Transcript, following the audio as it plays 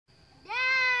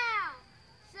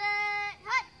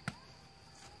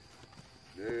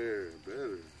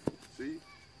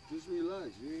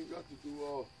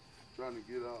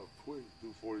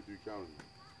43 counting.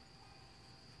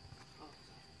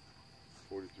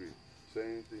 43.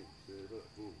 Same thing. Stand up.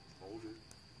 Boom. Hold it.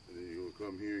 And then you're going to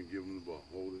come here and give him the ball.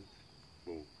 Hold it.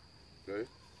 Boom. Okay?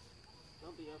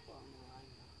 Don't be up on the line.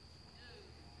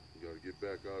 You got to get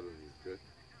back out of here. Okay?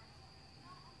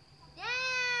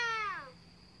 Down.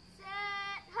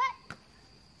 Set. Hut.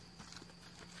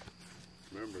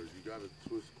 Remember, you got to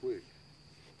twist quick.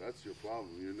 That's your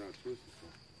problem. You're not twisting.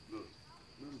 Look.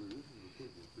 Remember, this is a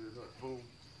quick one. Set up. Boom.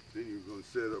 Then you're going to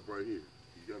set up right here.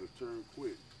 You got to turn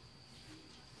quick.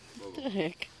 What the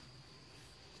heck?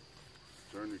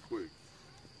 Turn it quick.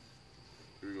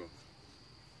 Here we go.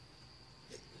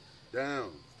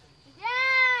 Down.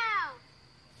 Down.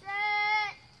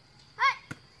 Set. Hut.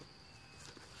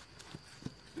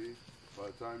 See? By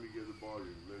the time you get the ball,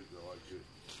 your legs are like this.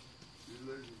 These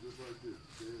legs are just like this.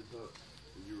 Stand up.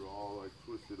 And you're all like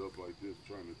twisted up like this,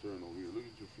 trying to turn over here. Look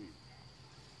at your feet.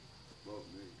 Boom,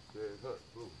 man. Stand up.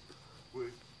 Boom.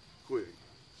 Quick. Quick.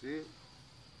 See it?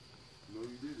 No,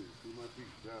 you did it. See my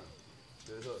feet down.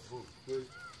 Stand up. Boom. Quick.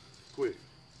 Quick.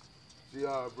 See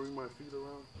how I bring my feet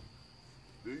around?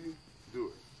 Do you? Do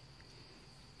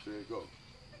it. There, go.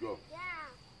 Go.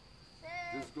 Down.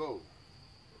 Set. Just go.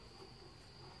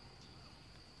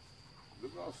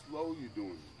 Look how slow you're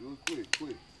doing it. Do it quick,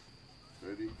 quick.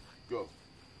 Ready? Go.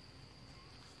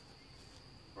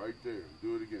 Right there.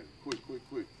 Do it again. Quick, quick,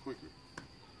 quick. Quicker.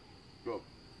 Go.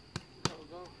 Go,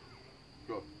 go.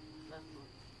 Go. Left foot.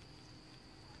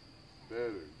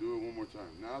 Better. Do it one more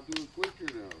time. Now do it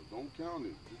quicker now. Don't count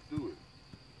it. Just do it.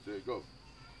 Say go.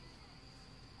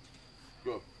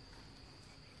 Go.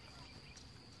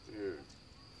 There.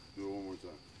 Do it one more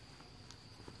time.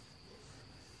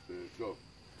 Say go.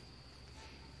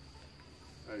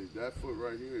 Hey, that foot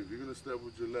right here, if you're going to step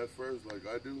with your left first like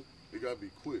I do, it got to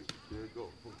be quick. There go.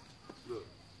 Boom. Look.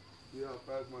 See how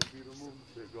fast my feet are moving?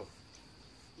 There go.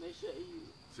 Make sure you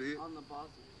See it? on the bottom.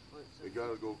 It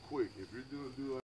got to go quick. If you're doing